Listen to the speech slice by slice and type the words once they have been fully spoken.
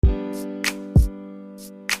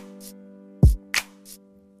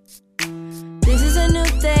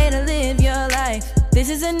This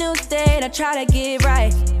is a new day to try to get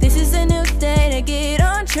right. This is a new day to get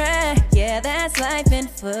on track. Yeah, that's life in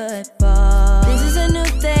football. This is a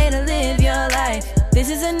new day to live your life. This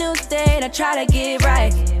is a new day to try to get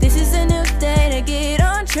right. This is a new day to get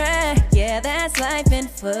on track. Yeah, that's life in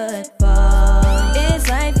football. It's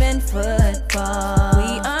life in football.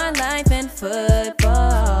 We are life in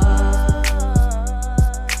football.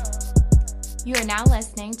 You are now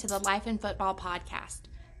listening to the Life in Football podcast.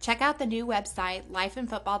 Check out the new website,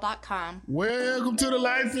 lifeinfootball.com. Welcome to the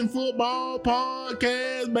Life in Football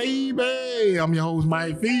podcast, baby. I'm your host,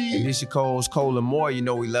 Mike Fee. And this your co-host, Colin Moore. You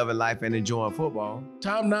know we loving life and enjoying football.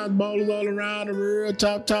 Top-notch ballers all around the world.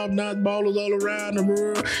 Top-notch ballers all around the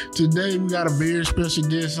world. Today, we got a very special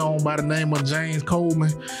guest on by the name of James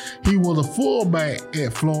Coleman. He was a fullback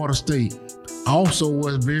at Florida State. Also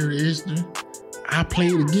was very interesting. I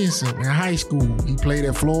played against him in high school. He played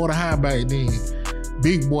at Florida High back then.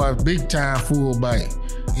 Big boy, big time fullback.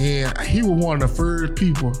 And he was one of the first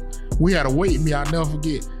people. We had a weight meet, I'll never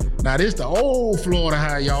forget. Now this the old Florida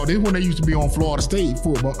High, y'all. This when they used to be on Florida State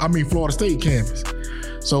Florida State campus.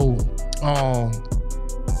 So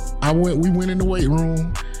we went in the weight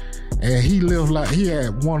room and he lived like he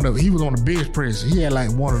was on the bench press. He had like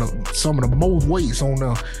some of the most weights on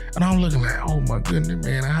there. And I'm looking like, oh my goodness,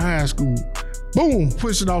 man, in high school. Boom,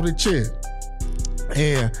 push it off the chest.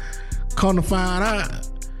 And come to find out,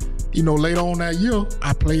 later on that year,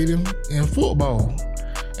 I played him in football.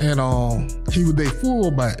 And he was their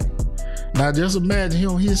fullback. Now just imagine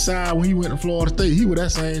him on his side when he went to Florida State. He was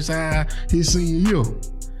that same side his senior year,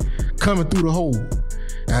 coming through the hole.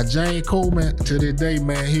 Now James Coleman, to this day,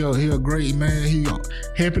 man, he a great man. He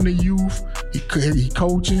helping the youth, he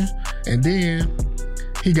coaching, and then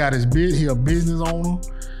he got he a business owner.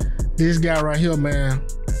 This guy right here, man,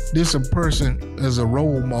 this a person as a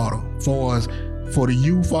role model for the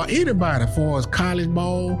youth or anybody for us college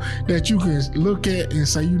ball that you can look at and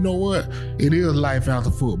say, you know what, it is life after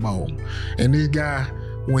football. And this guy,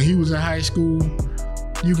 when he was in high school,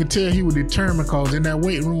 you could tell he was determined because in that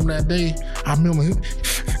weight room that day, I remember him,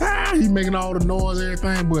 he making all the noise and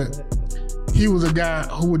everything, but he was a guy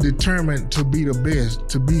who was determined to be the best,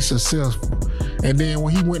 to be successful. And then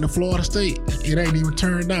when he went to Florida State, it ain't even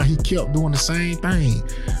turned down. He kept doing the same thing,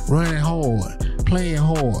 running hard, playing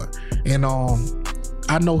hard. And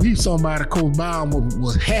I know he's somebody Coach Bowden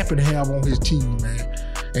was happy to have on his team, man.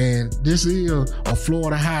 And this is a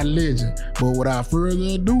Florida High legend. But without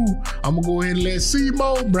further ado, I'm going to go ahead and let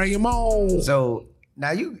Simo bring him on. So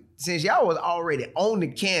now since y'all was already on the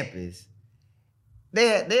campus,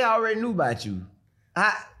 they already knew about you.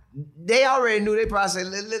 They already knew. They probably said,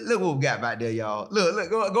 look what we got back there, y'all. Look,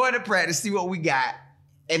 go into practice, see what we got.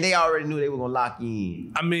 And they already knew they were going to lock you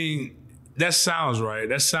in. I mean, that sounds right.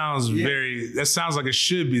 That sounds that sounds like it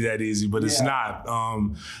should be that easy, but it's not.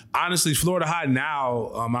 Honestly, Florida High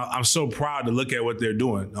now, I'm so proud to look at what they're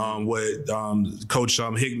doing. With Coach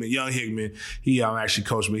Hickman, young Hickman, he actually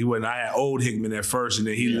coached me. I had old Hickman at first, and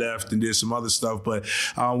then he left and did some other stuff. But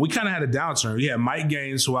we kind of had a downturn. We had Mike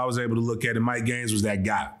Gaines, who I was able to look at, and Mike Gaines was that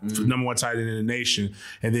guy, number one tight end in the nation.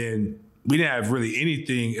 And then we didn't have really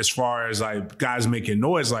anything as far as like guys making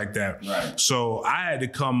noise like that. Right. So I had to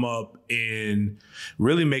come up and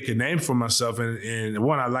really make a name for myself. And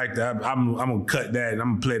one, I like that. I'm going to cut that and I'm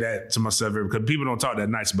going to play that to myself because people don't talk that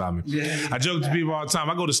nice about me. Yeah. I joke to people all the time.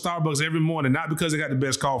 I go to Starbucks every morning, not because they got the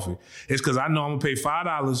best coffee. It's because I know I'm going to pay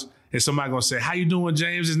 $5 and somebody going to say, how you doing,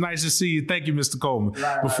 James? It's nice to see you. Thank you, Mr. Coleman.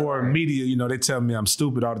 Before media, they tell me I'm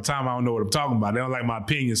stupid all the time. I don't know what I'm talking about. They don't like my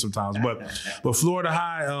opinion sometimes. But Florida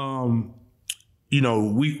High,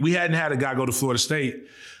 we hadn't had a guy go to Florida State,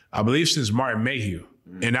 I believe, since Martin Mayhew.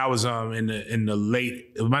 And that was in the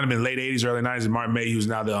late, it might have been late 80s, early 90s. And Martin Mayhew was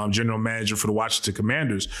now the general manager for the Washington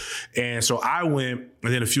Commanders. And so I went,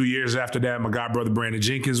 and then a few years after that, my godbrother Brandon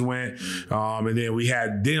Jenkins went. And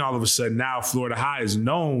then all of a sudden now Florida High is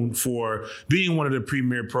known for being one of the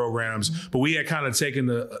premier programs. But we had kind of taken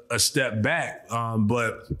a step back.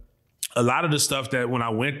 But a lot of the stuff that when I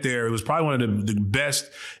went there, it was probably one of the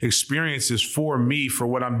best experiences for me for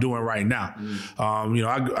what I'm doing right now.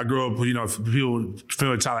 I grew up, people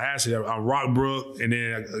familiar with Tallahassee, on Rockbrook, and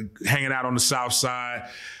then hanging out on the South Side.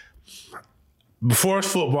 Before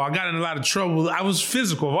football, I got in a lot of trouble. I was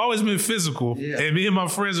physical. I've always been physical. Yeah. And me and my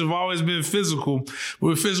friends have always been physical. We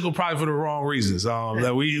were physical probably for the wrong reasons.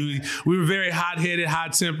 That we were very hot-headed,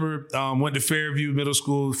 hot-tempered. Went to Fairview Middle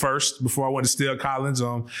School first before I went to Steele Collins.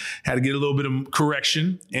 Had to get a little bit of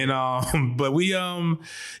correction. And but we,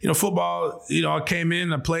 football, I came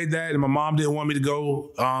in, I played that, and my mom didn't want me to go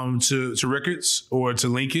to Ricketts or to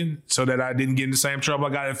Lincoln so that I didn't get in the same trouble I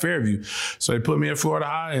got at Fairview. So they put me in Florida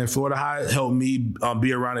High, and Florida High helped me me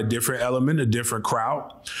be around a different element, a different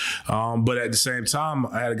crowd. But at the same time,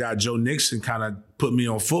 I had a guy, Joe Nixon, kind of put me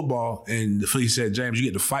on football, and he said, James, you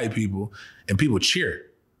get to fight people, and people cheer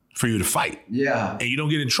for you to fight. Yeah. And you don't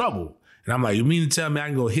get in trouble. And I'm like, you mean to tell me I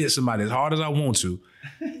can go hit somebody as hard as I want to,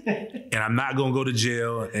 and I'm not going to go to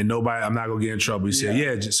jail, and I'm not going to get in trouble? He said,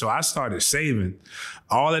 yeah. So I started saving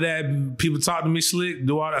all of that. People talk to me slick,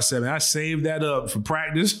 do all that. I said, man, I saved that up for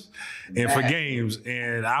practice and for games.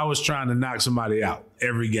 And I was trying to knock somebody out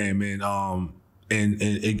every game. And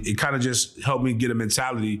it kind of just helped me get a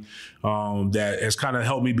mentality that has kind of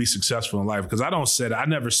helped me be successful in life. Because I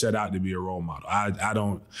never set out to be a role model.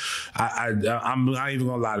 I'm not even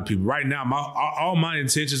gonna lie to people. Right now, all my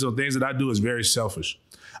intentions on things that I do is very selfish.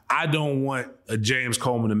 I don't want a James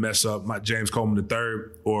Coleman to mess up my James Coleman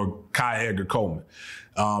III or Kai Edgar Coleman.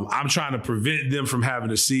 I'm trying to prevent them from having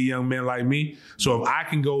to see young men like me. So if I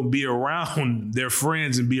can go and be around their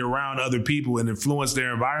friends and be around other people and influence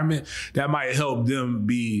their environment, that might help them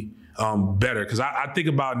be better. Because I think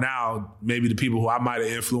about now maybe the people who I might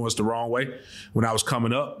have influenced the wrong way when I was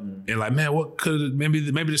coming up, and like, man, what could maybe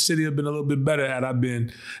the city have been a little bit better had I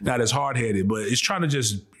been not as hard headed. But it's trying to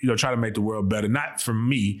just try to make the world better, not for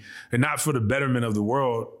me and not for the betterment of the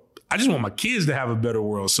world. I just want my kids to have a better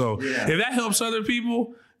world. So if that helps other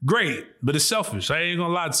people, great. But it's selfish. I ain't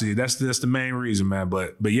gonna lie to you. That's the main reason, man.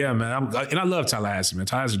 But yeah, man. I love Tallahassee, man.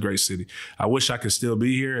 Tallahassee's a great city. I wish I could still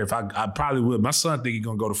be here. If I probably would. My son think he's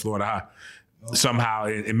gonna go to Florida High somehow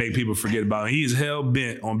and make people forget about him. He's hell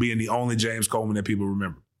bent on being the only James Coleman that people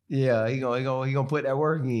remember. Yeah, he gonna put that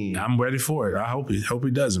work in. I'm ready for it. I hope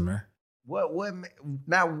he does it, man.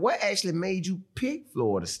 What actually made you pick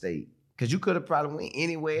Florida State? Because you could have probably went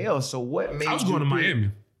anywhere else. So what made you? I was going to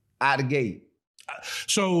Miami out of the gate.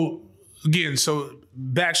 So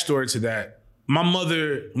backstory to that. My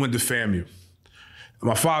mother went to FAMU.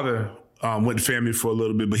 My father went to FAMU for a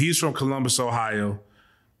little bit, but he's from Columbus, Ohio,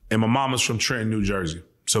 and my mama's from Trenton, New Jersey.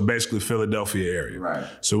 So basically Philadelphia area. Right.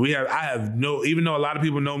 So even though a lot of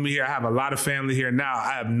people know me here, I have a lot of family here now.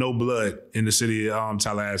 I have no blood in the city of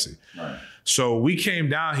Tallahassee. Right. So we came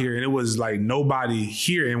down here and it was like nobody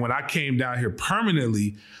here. And when I came down here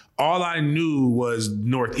permanently, all I knew was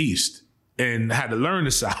Northeast and had to learn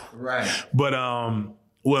the South. Right. But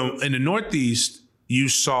in the Northeast, you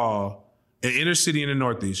saw an inner city in the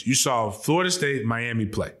Northeast, you saw Florida State, Miami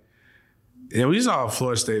play. And we saw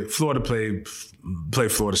Florida play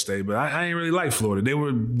Florida State, but I ain't really like Florida. They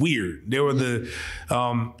were weird. They were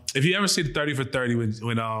if you ever see the 30 for 30 when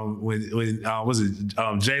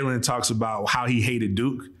Jalen talks about how he hated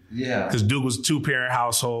Duke. Yeah. Because Duke was 2-parent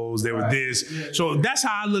households. They were this. Yeah. So that's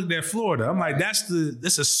how I looked at Florida. I'm like, that's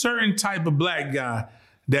a certain type of black guy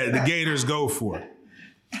that the Gators go for.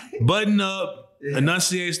 Button up,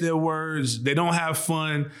 enunciates their words. They don't have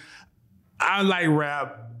fun. I like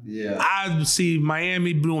rap. Yeah. I see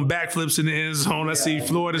Miami doing backflips in the end zone. I see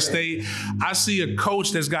Florida State. I see a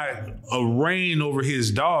coach that's got a reign over his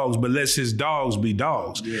dogs, but lets his dogs be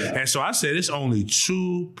dogs. Yeah. And so I said, it's only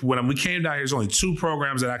two. When we came down here, there's only two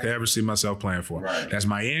programs that I could ever see myself playing for. Right. That's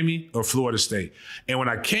Miami or Florida State. And when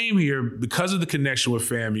I came here, because of the connection with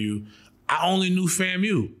FAMU, I only knew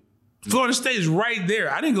FAMU. Florida State is right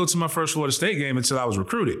there. I didn't go to my first Florida State game until I was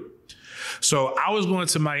recruited. So I was going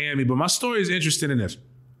to Miami, but my story is interesting in this.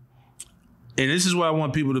 And this is what I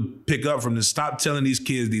want people to pick up from this. Stop telling these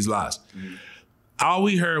kids these lies. Mm-hmm. All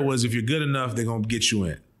we heard was if you're good enough, they're going to get you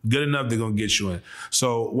in. Good enough, they're going to get you in.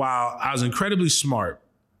 So while I was incredibly smart,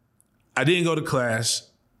 I didn't go to class.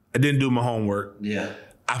 I didn't do my homework. Yeah.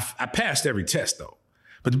 I passed every test, though.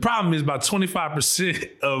 But the problem is about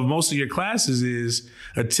 25% of most of your classes is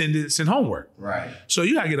attendance and homework. Right. So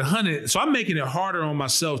you got to get 100. So I'm making it harder on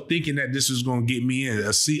myself thinking that this is going to get me in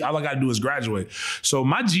a seat. All I got to do is graduate. So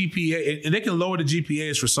my GPA, and they can lower the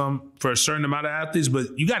GPAs for a certain amount of athletes,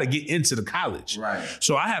 but you got to get into the college. Right.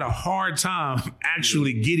 So I had a hard time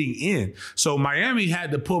actually getting in. So Miami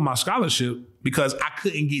had to pull my scholarship because I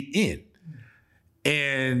couldn't get in.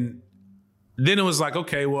 And then it was like,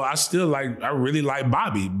 okay, well, I really like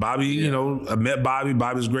Bobby. Bobby, I met Bobby.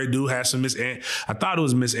 Bobby's a great dude. Had some Miss Ann. I thought it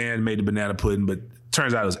was Miss Ann made the banana pudding, but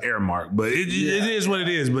turns out it was Aramark. But it is what it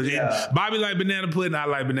is. But Bobby liked banana pudding. I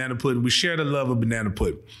like banana pudding. We share the love of banana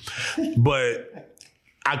pudding. But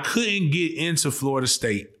I couldn't get into Florida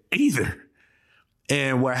State either.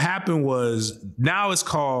 And what happened was now it's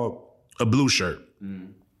called a blue shirt. Mm.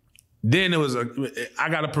 Then it was I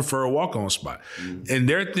got to prefer a walk-on spot. Mm. And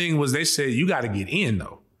their thing was they said, you got to get in,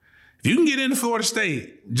 though. If you can get into Florida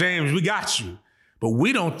State, James, we got you. but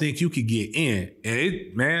we don't think you could get in. And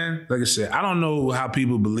it, man, like I said, I don't know how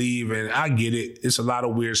people believe, and I get it. It's a lot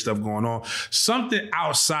of weird stuff going on. Something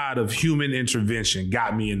outside of human intervention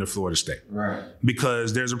got me into Florida State. Right.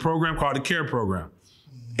 Because there's a program called the CARE program.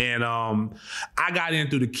 And I got in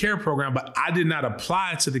through the CARE program, but I did not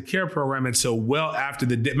apply to the CARE program until well after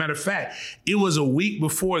the day. Matter of fact, it was a week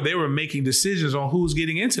before they were making decisions on who's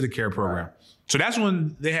getting into the CARE program. So that's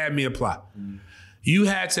when they had me apply. You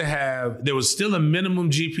had to have, there was still a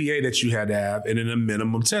minimum GPA that you had to have and then a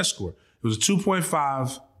minimum test score. It was a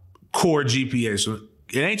 2.5 core GPA. So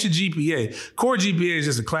it ain't your GPA. Core GPA is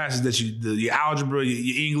just the classes that your algebra,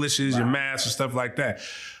 your Englishes, your maths and stuff like that.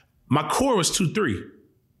 My core was 2.3.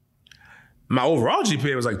 My overall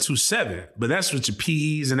GPA was like 2.7, but that's with your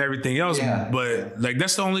PEs and everything else. Like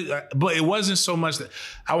that's the only, but it wasn't so much that,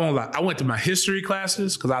 I won't lie. I went to my history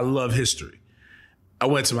classes because I love history. I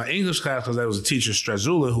went to my English class because there was a teacher,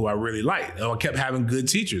 Strazula, who I really liked. I kept having good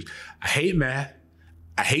teachers. I hate math.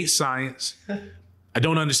 I hate science. I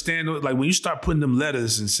don't understand, like when you start putting them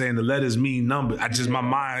letters and saying the letters mean numbers, my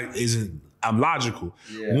mind I'm logical.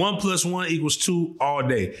 1 + 1 = 2 all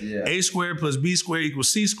day. A squared plus B squared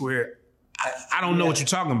equals C squared. I don't know what you're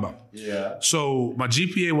talking about. So my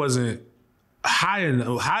GPA wasn't high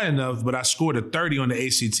enough, but I scored a 30 on the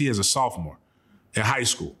ACT as a sophomore in high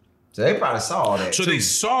school. So they probably saw all that. So too. they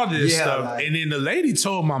saw this stuff, and then the lady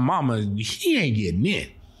told my mama, he ain't getting in.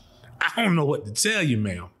 I don't know what to tell you,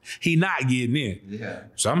 ma'am. He not getting in.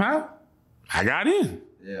 Somehow, I got in.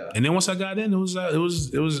 And then once I got in, it was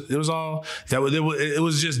all that. It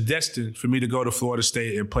was just destined for me to go to Florida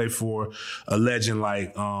State and play for a legend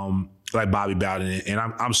like Bobby Bowden, and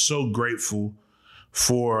I'm so grateful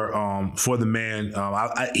for the man.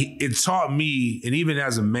 It taught me, and even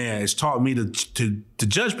as a man, it's taught me to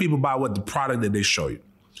judge people by what the product that they show you.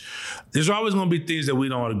 There's always going to be things that we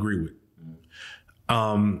don't agree with.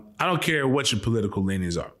 I don't care what your political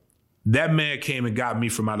leanings are. That man came and got me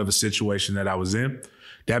from out of a situation that I was in.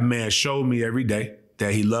 That man showed me every day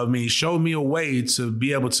that he loved me. He showed me a way to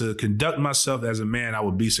be able to conduct myself as a man. I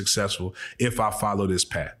would be successful if I follow this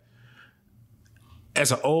path.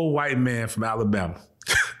 As an old white man from Alabama,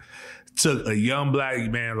 took a young black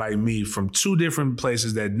man like me from two different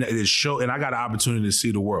places that and I got an opportunity to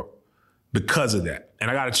see the world because of that. And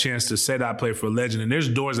I got a chance to say that I played for a legend. And there's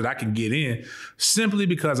doors that I can get in simply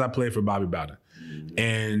because I played for Bobby Bowden.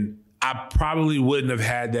 And I probably wouldn't have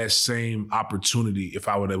had that same opportunity if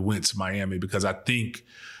I would have went to Miami, because I think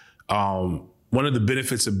one of the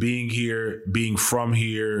benefits of being here, being from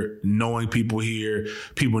here, knowing people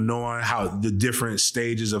knowing how the different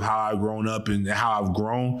stages of how I've grown up and how I've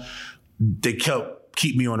grown, they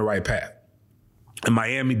keep me on the right path. In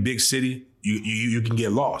Miami, big city, you can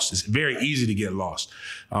get lost. It's very easy to get lost,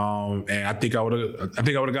 and I think I would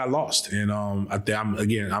have got lost. And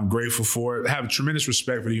I'm grateful for it. I have tremendous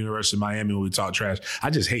respect for the University of Miami when we talk trash. I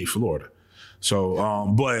just hate Florida. So,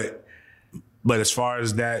 but as far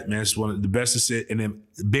as that, man, it's one of the best to sit. And then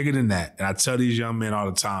bigger than that, and I tell these young men all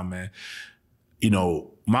the time, man,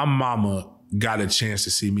 my mama got a chance to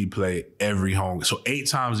see me play every home. So 8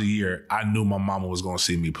 times a year, I knew my mama was going to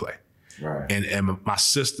see me play. Right. And my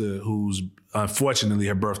sister, who's unfortunately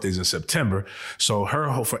her birthday's in September, so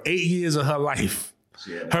for 8 years of her life,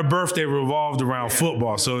 her birthday revolved around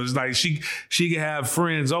football. So it's like she could have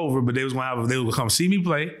friends over, but they was gonna come see me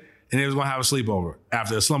play, and they was gonna have a sleepover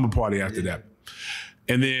after a slumber party after that.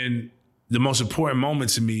 And then the most important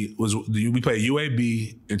moment to me was we played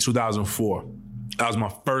UAB in 2004. That was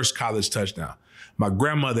my first college touchdown. My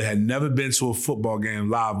grandmother had never been to a football game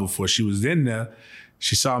live before. She was in there.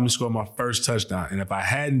 She saw me score my first touchdown. And if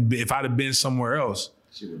I'd have been somewhere else,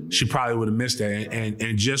 she probably would have missed that.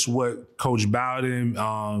 And just what Coach Bowden,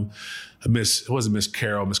 Miss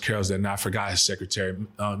Carroll? Miss Carroll's there now. I forgot his secretary.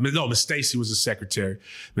 Miss Stacy was the secretary.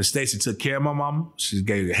 Miss Stacy took care of my mama. She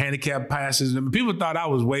gave handicap passes. And people thought I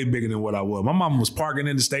was way bigger than what I was. My mama was parking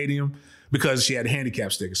in the stadium because she had a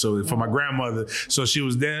handicap sticker. So for my grandmother, so she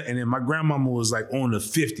was there. And then my grandmama was like on the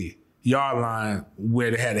 50-yard line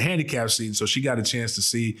where they had a handicap seat. So she got a chance to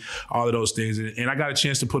see all of those things. And I got a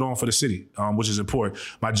chance to put on for the city, which is important.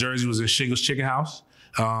 My jersey was in Shingles Chicken House.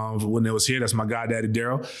 When they was here, that's my goddaddy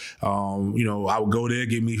Daryl. I would go there,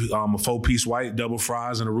 give me a 4-piece white, double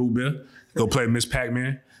fries, and a root beer. Go play Miss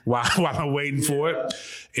Pac-Man while I'm waiting for it.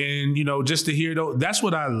 And, just to hear those, that's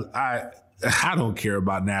what I don't care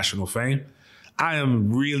about national fame. I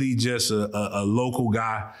am really just a local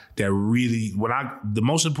guy that really, the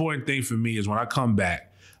most important thing for me is when I come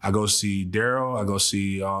back, I go see Daryl, I go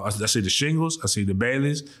see, I see the Shingles, I see the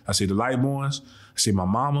Baileys, I see the Lightborns, I see my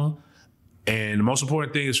mama. And the most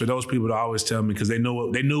important thing is for those people to always tell me, because they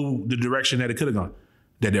knew the direction that it could have gone,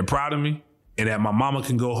 that they're proud of me, and that my mama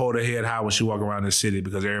can go hold her head high when she walk around the city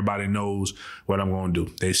because everybody knows what I'm going to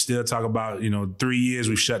do. They still talk about, 3 years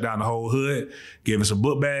we shut down the whole hood, giving some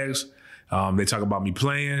book bags. They talk about me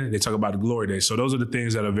playing. They talk about the glory days. So those are the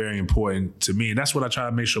things that are very important to me. And that's what I try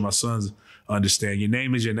to make sure my sons understand. Your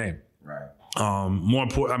name is your name. Right. More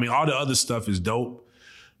important, all the other stuff is dope.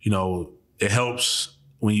 It helps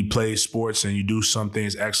when you play sports and you do some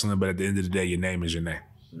things excellent, but at the end of the day, your name is your name.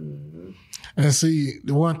 Mm-hmm. And see,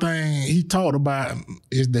 the one thing he talked about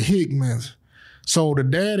is the Hickmans. So the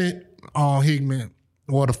daddy on Hickman,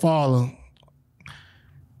 or the father,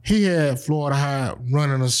 he had Florida High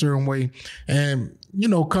running a certain way. And,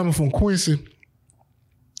 coming from Quincy,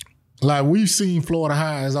 like we've seen Florida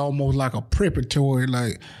High as almost like a preparatory,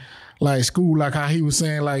 like school, like how he was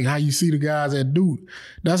saying, like how you see the guys at Duke.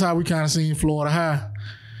 That's how we kind of seen Florida High.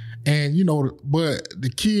 And, but the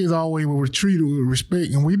kids always were treated with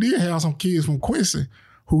respect. And we did have some kids from Quincy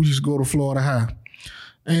who used to go to Florida High.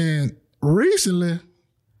 And recently,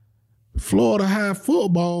 Florida High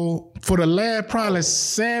football, for the last probably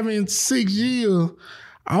 7-6 years,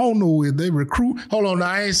 I don't know if they recruit. Hold on,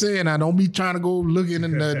 now, I ain't saying that. Don't be trying to go looking into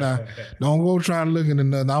nothing now. Don't go trying to look into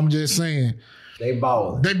nothing. I'm just saying. They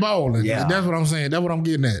balling. They balling. Yeah. That's what I'm saying. That's what I'm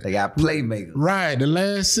getting at. They got playmakers. Right. The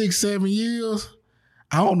last 6-7 years,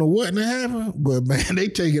 I don't know what happened, but man, they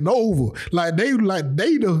taking over. Like they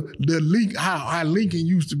the link how Lincoln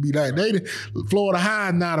used to be. Like Florida High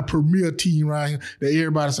is not a premier team right here. That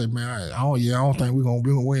everybody say, man, I don't think we're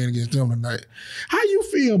gonna win against them tonight. How you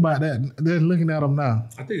feel about that? They're looking at them now.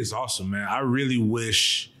 I think it's awesome, man. I really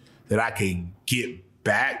wish that I could get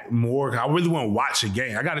back more. I really want to watch a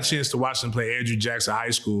game. I got a chance to watch them play Andrew Jackson High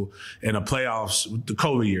School in the playoffs with the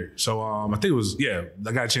COVID year. So I think it was,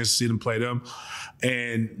 I got a chance to see them play them.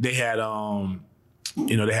 And they had,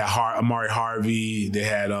 they had Amari Harvey. They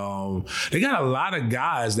had, they got a lot of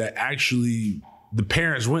guys that actually the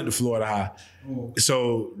parents went to Florida High.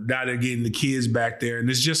 So now they're getting the kids back there. And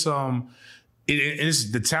it's just,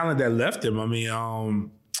 it's the talent that left them.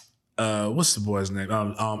 What's the boy's name?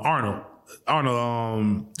 Arnold.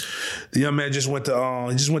 The young man just went to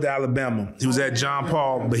Alabama. He was at John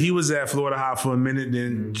Paul, but he was at Florida High for a minute,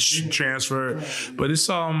 then transferred. But it's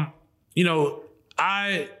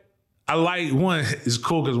I like, one, it's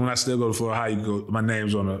cool because when I still go to Florida High, my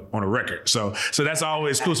name's on a record. So that's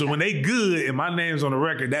always cool. So when they good and my name's on the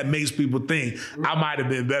record, that makes people think I might have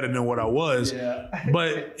been better than what I was. Yeah.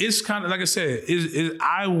 But it's kind of like I said,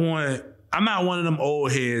 I'm not one of them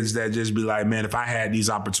old heads that just be like, man, if I had these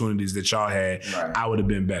opportunities that y'all had, right, I would have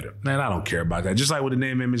been better. Man, I don't care about that. Just like with the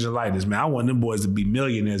name, image, and likeness, man, I want them boys to be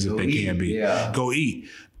millionaires if they can be. Yeah. Go eat.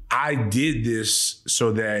 I did this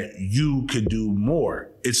so that you could do more.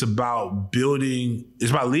 It's about building,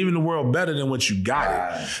 it's about leaving the world better than what you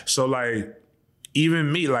got it. So like, even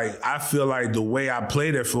me, like, I feel like the way I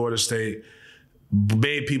played at Florida State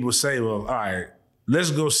made people say, well, all right,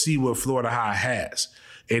 let's go see what Florida High has.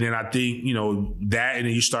 And then I think, that, and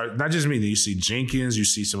then you start, not just me, then you see Jenkins, you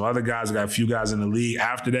see some other guys, I got a few guys in the league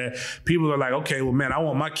after that. People are like, okay, well, man, I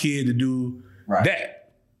want my kid to do that.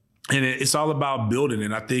 And it's all about building.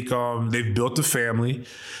 And I think they've built a family.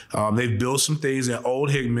 They've built some things, and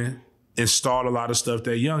old Hickman installed a lot of stuff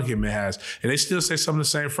that young Hickman has. And they still say some of the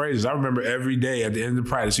same phrases. I remember every day at the end of the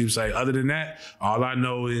practice, he would say, other than that, all I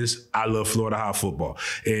know is I love Florida High football.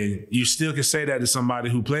 And you still can say that to somebody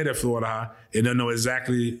who played at Florida High and doesn't know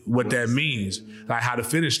exactly what that means, like how to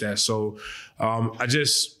finish that. So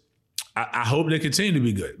I hope they continue to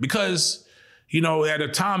be good. Because, at a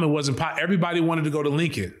time it wasn't everybody wanted to go to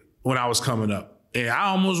Lincoln when I was coming up. And I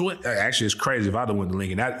almost went. Actually, it's crazy if I done went to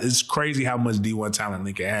Lincoln. It's crazy how much D1 talent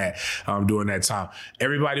Lincoln had during that time.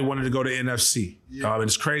 Everybody wanted to go to NFC. Yeah. And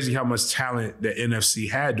it's crazy how much talent that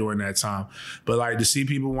NFC had during that time. But like, to see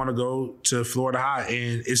people want to go to Florida High,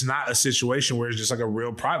 and it's not a situation where it's just like a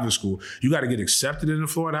real private school. You got to get accepted into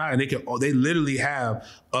Florida High, and they literally have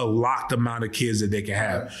a locked amount of kids that they can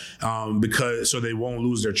have because so they won't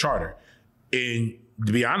lose their charter. And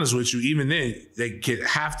to be honest with you, even then, they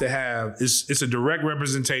have to have, it's a direct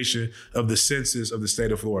representation of the census of the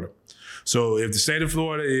state of Florida. So if the state of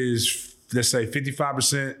Florida is, let's say,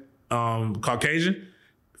 55% Caucasian,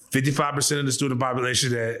 55% of the student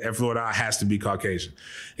population at Florida has to be Caucasian.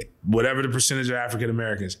 Whatever the percentage of African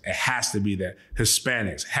Americans, it has to be that.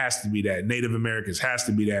 Hispanics has to be that. Native Americans has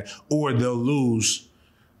to be that, or they'll lose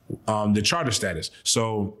the charter status.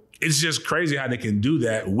 So it's just crazy how they can do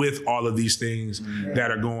that with all of these things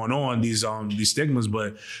that are going on, these stigmas.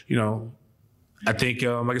 But, I think,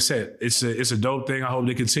 like I said, it's a dope thing. I hope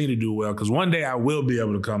they continue to do well because one day I will be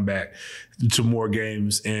able to come back to more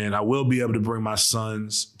games and I will be able to bring my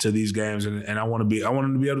sons to these games and I want them to be able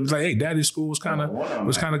to be like, hey, Daddy's school was kind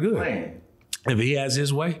of good. Playing. If he has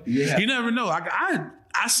his way, you never know.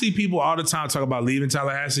 I see people all the time talk about leaving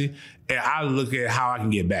Tallahassee, and I look at how I can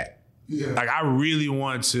get back. Yeah. Like I really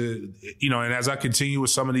want to, and as I continue with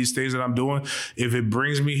some of these things that I'm doing, if it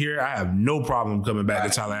brings me here, I have no problem coming back to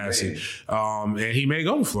Tallahassee. And he may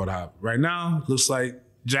go to Florida Hop. Right now, looks like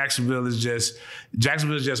Jacksonville is just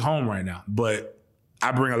home right now. But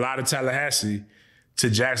I bring a lot of Tallahassee to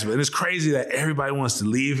Jacksonville. And it's crazy that everybody wants to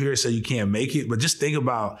leave here so you can't make it. But just think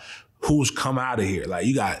about who's come out of here. Like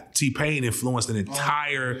you got T-Pain influenced an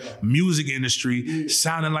entire music industry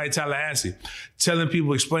sounding like Tallahassee. Telling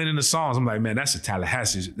people, explaining the songs. I'm like, man, that's a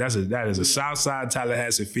Tallahassee. That is a Southside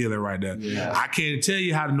Tallahassee feeling right there. Yeah. I can't tell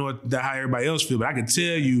you how everybody else feel, but I can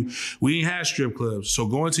tell you we ain't had strip clubs. So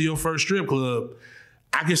going to your first strip club,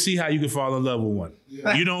 I can see how you can fall in love with one.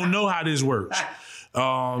 Yeah. You don't know how this works.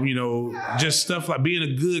 Just stuff like being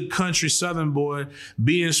a good country Southern boy,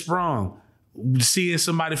 being sprung. Seeing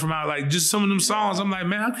somebody from out, like just some of them songs, I'm like,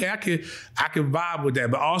 man, okay, I can vibe with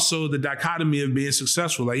that. But also the dichotomy of being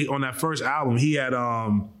successful. Like on that first album, he had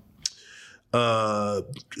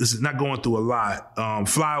this is not going through a lot.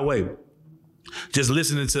 Fly Away. Just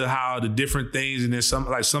listening to how the different things, and then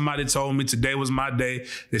somebody told me today was my day.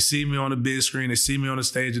 They see me on the big screen, they see me on the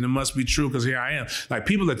stage, and it must be true because here I am. Like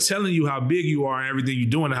people are telling you how big you are and everything you're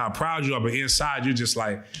doing and how proud you are, but inside you're just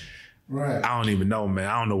like, right. I don't even know, man.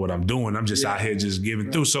 I don't know what I'm doing. I'm just out here just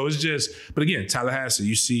giving through. So it's just, but again, Tallahassee,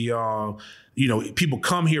 you see, people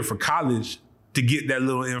come here for college to get that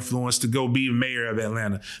little influence to go be a mayor of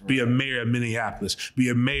Atlanta, be a mayor of Minneapolis, be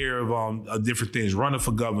a mayor of different things, running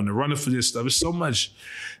for governor, running for this stuff. It's so much.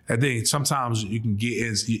 I think sometimes you can get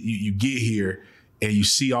in, you get here and you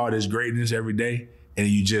see all this greatness every day. And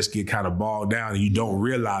you just get kind of bogged down and you don't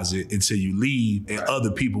realize it until you leave and other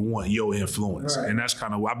people want your influence. Right. And that's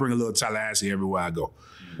kind of why I bring a little Tallahassee everywhere I go.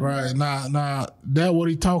 Right. Now that what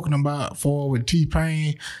he talking about for with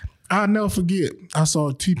T-Pain. I'll never forget, I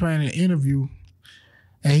saw T-Pain in an interview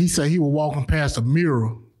and he said he was walking past a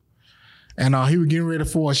mirror and he was getting ready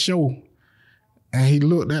for a show and he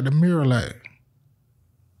looked at the mirror like,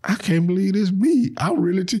 I can't believe this me. I'm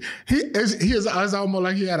really, it's almost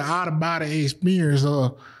like he had an out-of-body experience.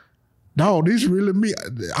 Dog, this really me.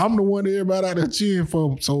 I'm the one that everybody out there cheering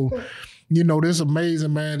for. So, this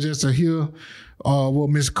amazing, man, just to hear what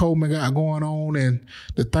Mr. Coleman got going on and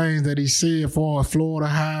the things that he said for Florida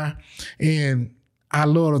High. And I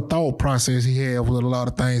love the thought process he had with a lot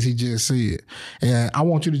of things he just said. And I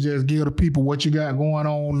want you to just give the people what you got going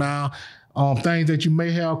on now. Things that you may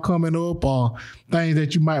have coming up or things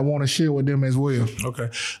that you might want to share with them as well. Okay.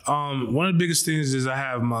 One of the biggest things is I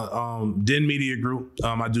have my Den Media Group.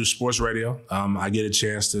 I do sports radio. I get a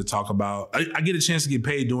chance to talk about, I get a chance to get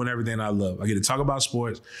paid doing everything I love. I get to talk about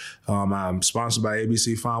sports. I'm sponsored by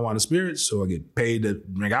ABC Fine Wine and Spirits, so I get paid to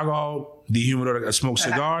drink alcohol, dehumidor, smoke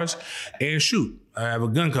cigars, and shoot. I have a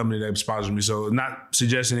gun company that sponsors me, so not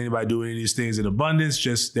suggesting anybody do any of these things in abundance,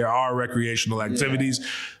 just there are recreational activities. Yeah.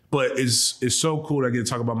 But it's so cool that I get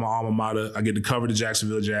to talk about my alma mater. I get to cover the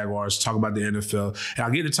Jacksonville Jaguars, talk about the NFL, and I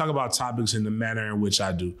get to talk about topics in the manner in which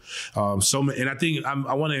I do. And I think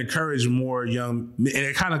I want to encourage more young, and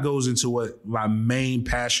it kind of goes into what my main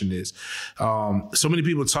passion is. So many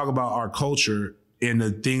people talk about our culture and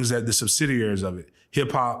the things that the subsidiaries of it,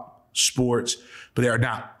 hip hop, sports, but they are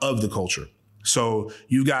not of the culture. So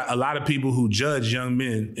you got a lot of people who judge young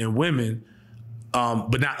men and women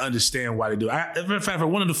but not understand why they do it. In fact,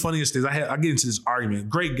 one of the funniest things, I get into this argument.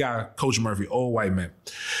 Great guy, Coach Murphy, old white man.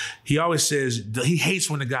 He always says he hates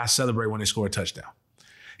when the guys celebrate when they score a touchdown.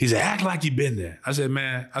 He said, act like you've been there. I said,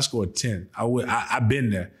 man, I scored 10. I've been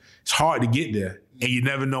there. It's hard to get there, and you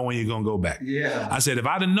never know when you're going to go back. Yeah. I said, if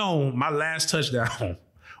I'd have known my last touchdown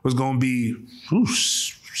was going to be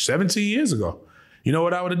 17 years ago, you know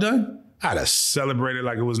what I would have done? I'd have celebrated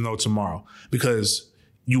like it was no tomorrow because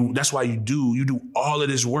that's why you do all of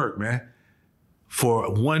this work, man,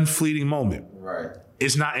 for one fleeting moment. Right.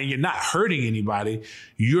 It's not, and you're not hurting anybody.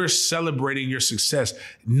 You're celebrating your success.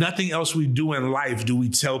 Nothing else we do in life do we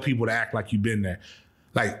tell people to act like you've been there.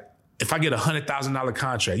 Like, if I get $100,000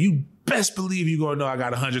 contract, you best believe you're going to know I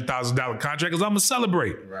got a $100,000 contract because I'm going to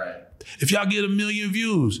celebrate. Right. If y'all get 1 million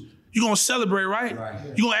views, you're going to celebrate, right?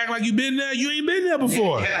 You're going to act like you've been there. You ain't been there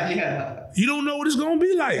before. Yeah. You don't know what it's going to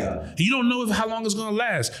be like. Yeah. You don't know how long it's going to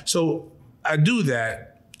last. So I do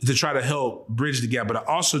that to try to help bridge the gap, but I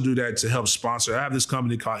also do that to help sponsor. I have this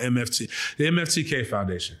company called MFT, the MFTK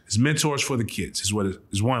Foundation. It's Mentors for the Kids, is what it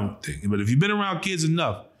is, one thing. But if you've been around kids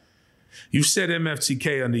enough, you've said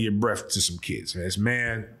MFTK under your breath to some kids.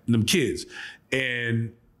 Man, them kids.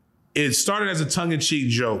 And it started as a tongue-in-cheek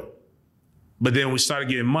joke, but then we started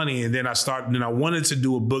getting money, and then I wanted to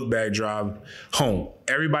do a book bag drive home.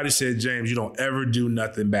 Everybody said, James, you don't ever do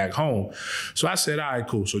nothing back home. So I said, all right,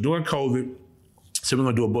 cool. So during COVID, so we're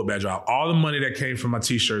gonna do a book bag drive. All the money that came from my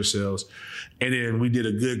t-shirt sales, and then we did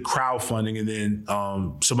a good crowdfunding, and then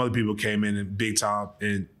some other people came in and big time,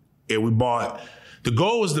 and we bought. The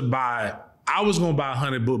goal was to buy. I was gonna buy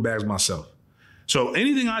 100 book bags myself. So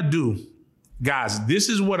anything I do, guys, this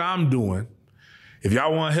is what I'm doing. If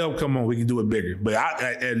y'all want help, come on, we can do it bigger. But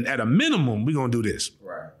at a minimum, we're gonna do this.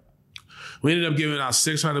 Right. We ended up giving out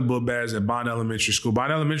 600 book bags at Bond Elementary School.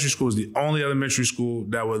 Bond Elementary School is the only elementary school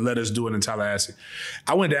that would let us do it in Tallahassee.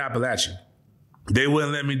 I went to Appalachian. They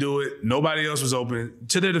wouldn't let me do it. Nobody else was open.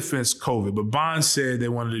 To their defense, COVID. But Bond said they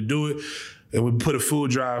wanted to do it. And we put a food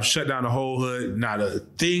drive, shut down the whole hood. Not a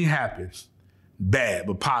thing happened. Bad,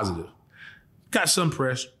 but positive. Got some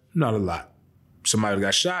press, not a lot. Somebody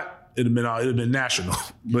got shot. It'd have been national.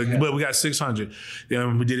 But we got 600.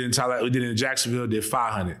 Then we did it in Tallahassee. We did it in Jacksonville. Did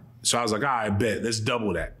 500. So I was like, all right, bet. Let's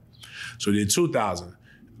double that. So we did 2,000.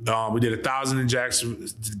 We did 1,000 in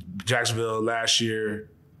Jacksonville last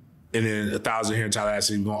year, and then 1,000 here in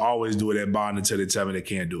Tallahassee. We're going to always do it at Bond until they tell me they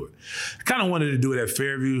can't do it. I kind of wanted to do it at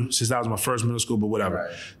Fairview since that was my first middle school, but whatever.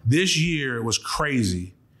 Right. This year was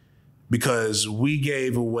crazy because we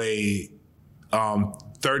gave away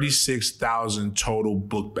 36,000 total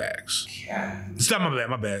book bags. Yeah. It's not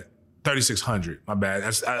my bad. 3,600, my bad.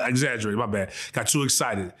 I exaggerated, my bad. Got too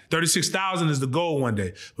excited. 36,000 is the goal one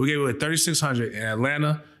day. We gave away 3,600 in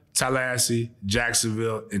Atlanta, Tallahassee,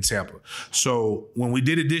 Jacksonville, and Tampa. So when we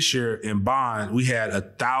did it this year in Bond, we had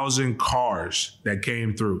 1,000 cars that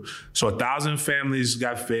came through. So 1,000 families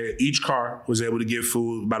got fed. Each car was able to get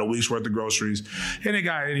food, about a week's worth of groceries. And they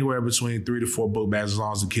got anywhere between 3 to 4 book bags as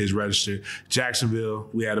long as the kids registered. Jacksonville,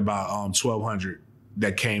 we had about 1,200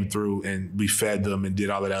 that came through, and we fed them and did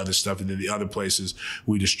all of that other stuff. And then the other places,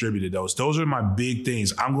 we distributed those. Those are my big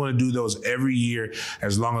things. I'm going to do those every year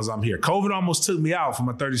as long as I'm here. COVID almost took me out for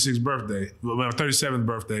my 37th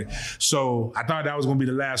birthday. So I thought that was going to be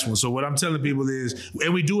the last one. So what I'm telling people is,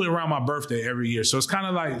 and we do it around my birthday every year. So it's kind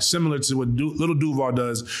of like similar to what Little Duval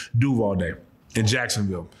does, Duval Day in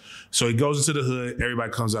Jacksonville. So he goes into the hood,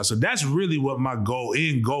 everybody comes out. So that's really what my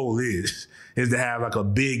end goal is to have like a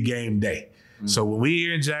big game day. So when we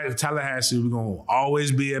here in Tallahassee, we're going to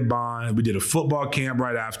always be at Bond. We did a football camp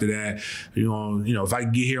right after that. If I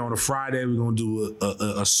get here on a Friday, we're going to do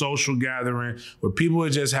a social gathering where people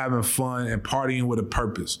are just having fun and partying with a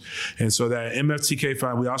purpose. And so that MFTK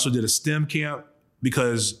Fund, we also did a STEM camp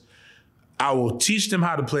because I will teach them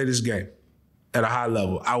how to play this game at a high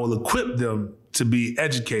level. I will equip them to be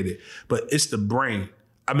educated, but it's the brain.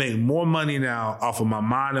 I make more money now off of my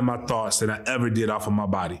mind and my thoughts than I ever did off of my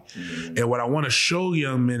body. Mm-hmm. And what I want to show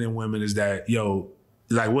young men and women is that,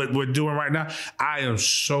 like what we're doing right now, I am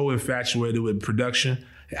so infatuated with production,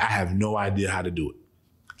 I have no idea how to do it.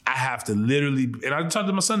 I have to literally, and I talked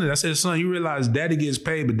to my son today, I said, son, you realize daddy gets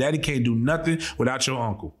paid, but daddy can't do nothing without your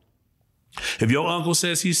uncle. If your uncle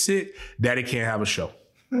says he's sick, daddy can't have a show.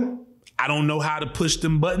 I don't know how to push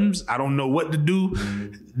them buttons. I don't know what to do.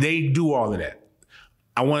 Mm-hmm. They do all of that.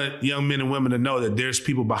 I want young men and women to know that there's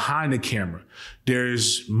people behind the camera.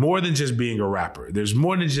 There's more than just being a rapper. There's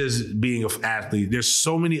more than just being an athlete. There's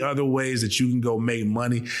so many other ways that you can go make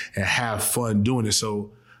money and have fun doing it.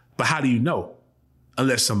 So, but how do you know?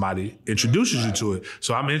 Unless somebody introduces you to it.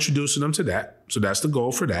 So I'm introducing them to that. So that's the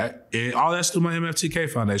goal for that. And all that's through my MFTK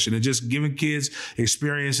Foundation and just giving kids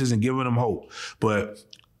experiences and giving them hope. But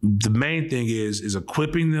the main thing is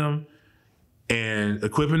equipping them and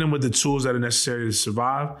equipping them with the tools that are necessary to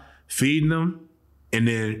survive, feeding them, and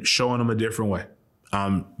then showing them a different way.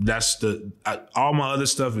 All my other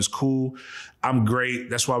stuff is cool. I'm great.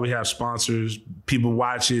 That's why we have sponsors. People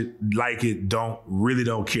watch it, like it, really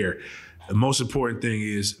don't care. The most important thing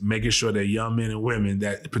is making sure that young men and women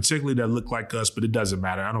that particularly that look like us, but it doesn't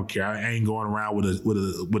matter. I don't care. I ain't going around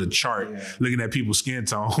with a chart looking at people's skin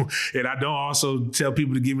tone. And I don't also tell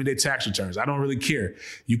people to give me their tax returns. I don't really care.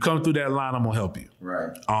 You come through that line, I'm gonna help you.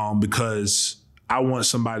 Right. Because I want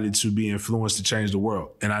somebody to be influenced to change the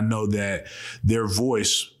world. And I know that their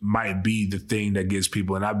voice might be the thing that gets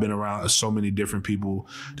people. And I've been around so many different people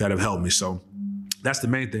that have helped me. So that's the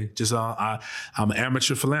main thing. Just I'm an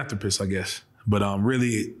amateur philanthropist, I guess. But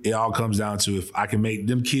really, it all comes down to if I can make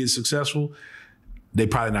them kids successful, they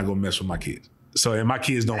probably not gonna mess with my kids. So and my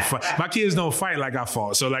kids don't fight. My kids don't fight like I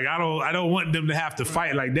fought. So like I don't want them to have to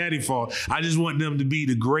fight like Daddy fought. I just want them to be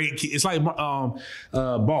the great kid. It's like Ball.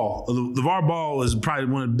 LeVar Ball is probably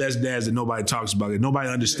one of the best dads that nobody talks about. Nobody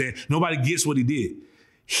understands. Nobody gets what he did.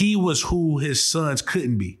 He was who his sons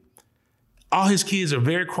couldn't be. All his kids are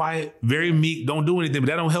very quiet, very meek, don't do anything, but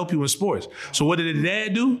that don't help you in sports. So what did the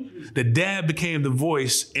dad do? The dad became the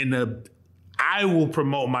voice and I will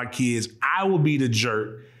promote my kids. I will be the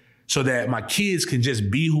jerk so that my kids can just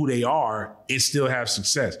be who they are and still have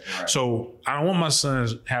success. Right. So I don't want my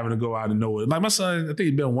sons having to go out and know it. Like my son, I think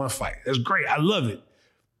he's been in one fight. That's great. I love it.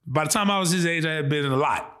 By the time I was his age, I had been in a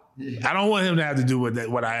lot. Yeah. I don't want him to have to do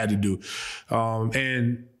what I had to do.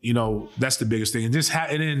 And, you know, that's the biggest thing. And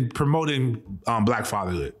and then promoting Black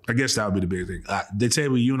fatherhood. I guess that would be the biggest thing. They say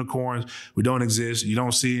we're unicorns. We don't exist. You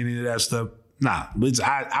don't see any of that stuff. Nah,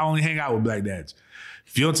 I only hang out with Black dads.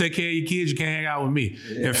 If you don't take care of your kids, you can't hang out with me.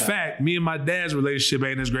 Yeah. In fact, me and my dad's relationship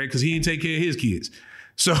ain't as great because he didn't take care of his kids.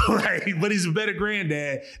 So, like, but he's a better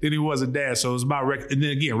granddad than he was a dad. So it's about, and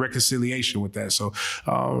then again, reconciliation with that. So,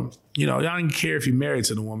 you know, y'all don't care if you're married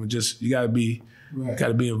to the woman. Just, you got to be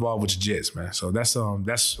involved with your Jets, man. So that's,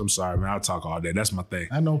 I'm sorry, man. I'll talk all day. That's my thing.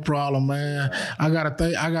 No problem, man. I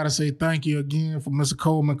gotta say thank you again for Mr.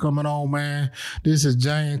 Coleman coming on, man. This is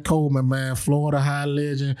James Coleman, man, Florida high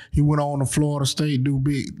legend. He went on to Florida State, do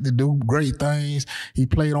great things. He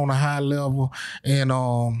played on a high level, and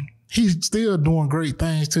he's still doing great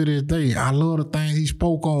things to this day. I love the things he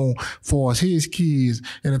spoke on for his kids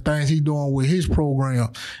and the things he's doing with his program.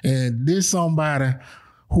 And this somebody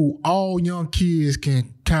who all young kids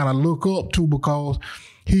can kind of look up to because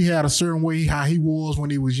he had a certain way how he was when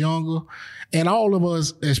he was younger. And all of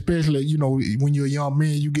us, especially, you know, when you're a young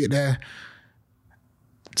man, you get that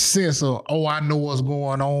sense of, oh, I know what's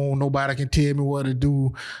going on. Nobody can tell me what to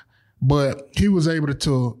do. But he was able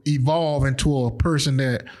to evolve into a person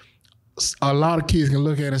that a lot of kids can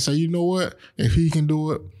look at and say, you know what? If he can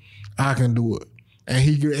do it, I can do it. And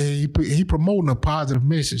he promoting a positive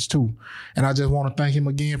message too. And I just want to thank him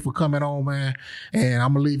again for coming on, man. And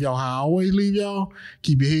I'm going to leave y'all how I always leave y'all.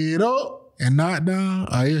 Keep your head up and not down,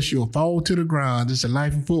 or else you'll fall to the ground. This is a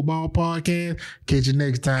Life in Football podcast. Catch you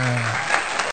next time.